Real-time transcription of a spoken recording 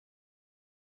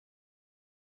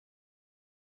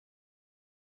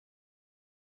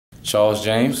Charles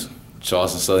James,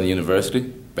 Charleston Southern University,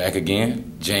 back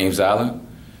again, James Island,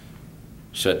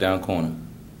 shutdown corner.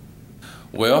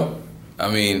 Well, I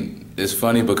mean, it's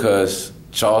funny because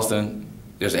Charleston,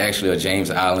 there's actually a James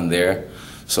Island there,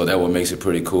 so that what makes it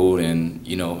pretty cool. And,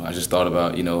 I just thought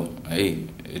about, hey,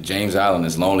 James Island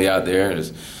is lonely out there.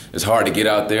 It's hard to get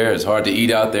out there. It's hard to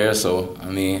eat out there. So, I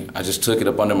mean, I just took it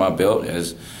up under my belt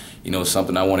as,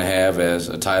 something I want to have as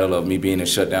a title of me being a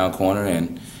shutdown corner,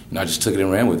 and I just took it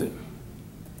and ran with it.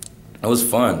 It was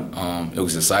fun. It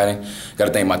was exciting. Got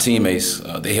to thank my teammates.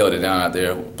 They held it down out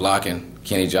there, blocking.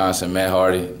 Kenny Johnson, Matt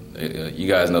Hardy. You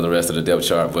guys know the rest of the depth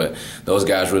chart, but those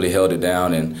guys really held it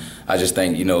down, and I just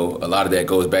think, a lot of that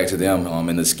goes back to them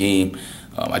in the scheme.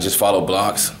 I just followed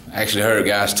blocks. I actually heard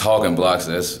guys talking blocks,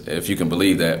 if you can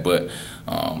believe that, but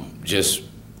just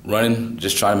running,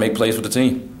 just trying to make plays for the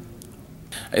team.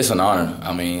 It's an honor.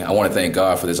 I mean, I want to thank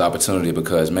God for this opportunity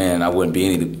because, man, I wouldn't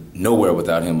be nowhere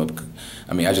without him.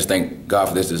 I mean, I just thank God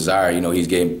for this desire, he's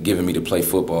giving me to play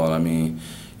football. I mean,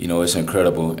 it's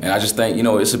incredible. And I just think,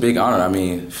 it's a big honor. I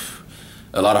mean,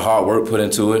 a lot of hard work put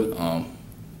into it.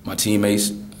 My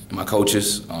teammates, my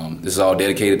coaches, this is all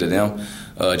dedicated to them.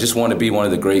 Just want to be one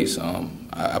of the greats.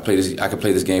 I could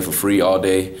play this game for free all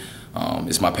day.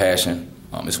 It's my passion.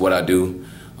 It's what I do.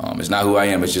 It's not who I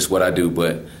am, it's just what I do.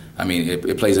 But I mean,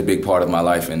 it plays a big part of my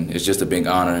life, and it's just a big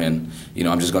honor. And,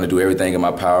 I'm just going to do everything in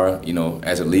my power,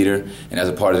 as a leader and as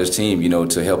a part of this team,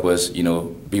 to help us,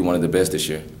 be one of the best this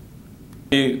year.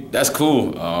 That's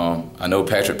cool. I know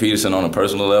Patrick Peterson on a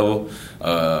personal level.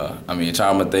 I mean,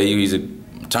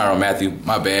 Tyrann Matthew,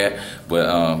 my bad,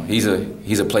 but he's a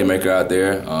playmaker out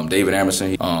there. David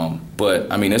Emerson.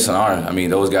 But I mean, it's an honor. I mean,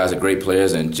 those guys are great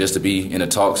players, and just to be in the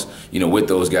talks, with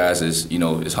those guys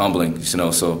is humbling.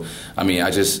 So I mean, I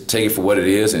just take it for what it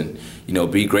is, and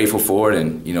be grateful for it,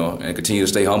 and and continue to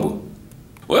stay humble.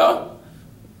 Well,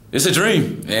 it's a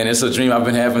dream, and it's a dream I've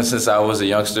been having since I was a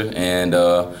youngster, and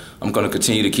I'm going to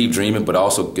continue to keep dreaming, but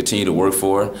also continue to work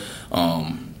for it.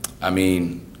 I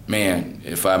mean, man,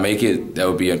 if I make it, that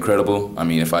would be incredible. I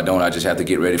mean, if I don't, I just have to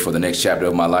get ready for the next chapter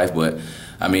of my life. But,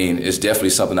 I mean, it's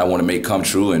definitely something I want to make come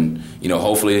true, and,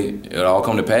 hopefully it'll all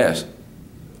come to pass.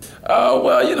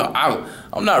 Well,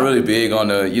 I'm not really big on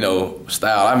the,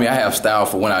 style. I mean, I have style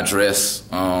for when I dress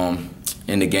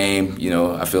in the game.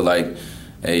 I feel like,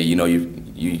 hey,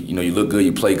 you look good,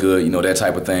 you play good, that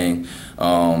type of thing.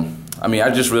 I mean,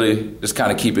 I just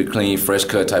kind of keep it clean, fresh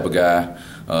cut type of guy.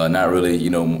 Not really, I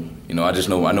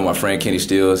know my friend Kenny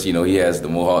Stills, he has the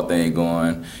Mohawk thing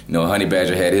going. Honey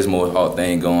Badger had his Mohawk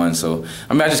thing going. So,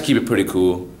 I mean, I just keep it pretty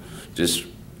cool, just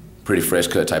pretty fresh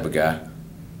cut type of guy.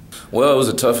 Well, it was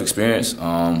a tough experience.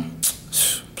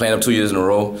 Playing up 2 years in a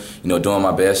row, doing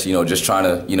my best, just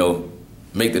trying to,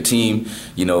 make the team,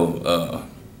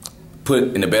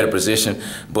 put in a better position.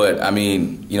 But, I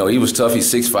mean, he was tough.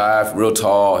 He's 6'5", real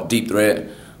tall, deep threat.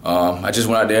 I just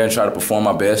went out there and tried to perform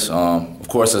my best. Of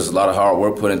course, there's a lot of hard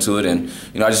work put into it, and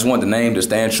I just want the name to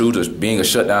stand true to being a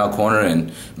shutdown corner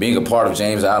and being a part of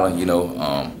James Island.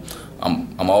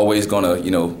 I'm always gonna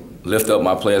lift up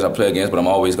my players I play against, but I'm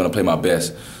always gonna play my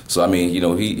best. So I mean,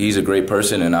 he's a great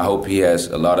person, and I hope he has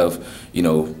a lot of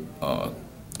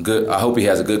good. I hope he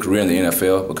has a good career in the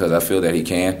NFL because I feel that he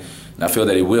can. And I feel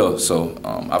that he will. So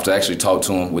I've actually talked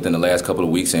to him within the last couple of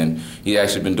weeks, and he's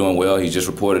actually been doing well. He just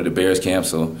reported to Bears camp,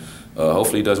 so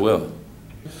hopefully he does well.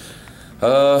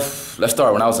 Let's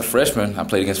start. When I was a freshman, I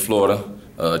played against Florida,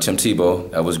 Tim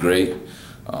Tebow. That was great.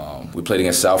 We played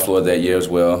against South Florida that year as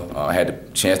well. I had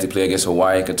the chance to play against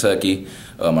Hawaii and Kentucky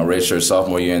my redshirt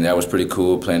sophomore year, and that was pretty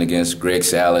cool, playing against Greg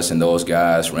Salas and those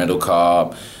guys, Randall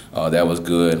Cobb. That was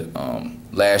good.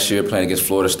 Last year, playing against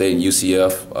Florida State and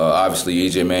UCF, obviously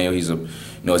E.J. Manuel, he's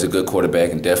a good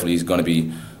quarterback, and definitely he's going to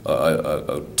be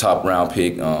a top round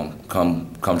pick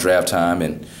come draft time,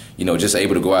 and just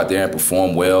able to go out there and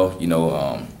perform well.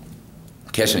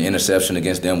 Catching an interception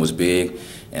against them was big,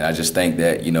 and I just think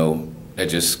that that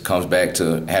just comes back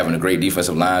to having a great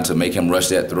defensive line to make him rush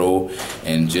that throw,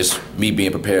 and just me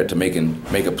being prepared to make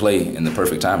a play in the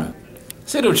perfect timing.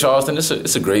 City of Charleston,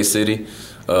 it's a great city.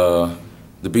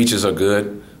 The beaches are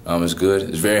good. It's good.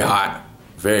 It's very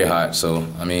hot. So,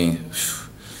 I mean,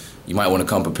 you might want to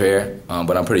come prepared,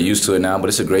 but I'm pretty used to it now. But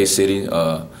it's a great city,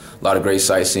 a lot of great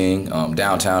sightseeing.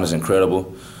 Downtown is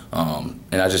incredible.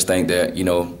 And I just think that,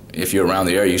 if you're around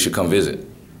the area, you should come visit.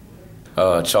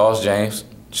 Charles James,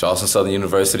 Charleston Southern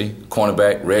University,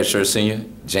 cornerback, redshirt senior,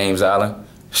 James Island,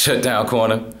 shutdown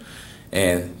corner.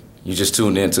 And you just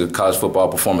tuned in to College Football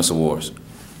Performance Awards.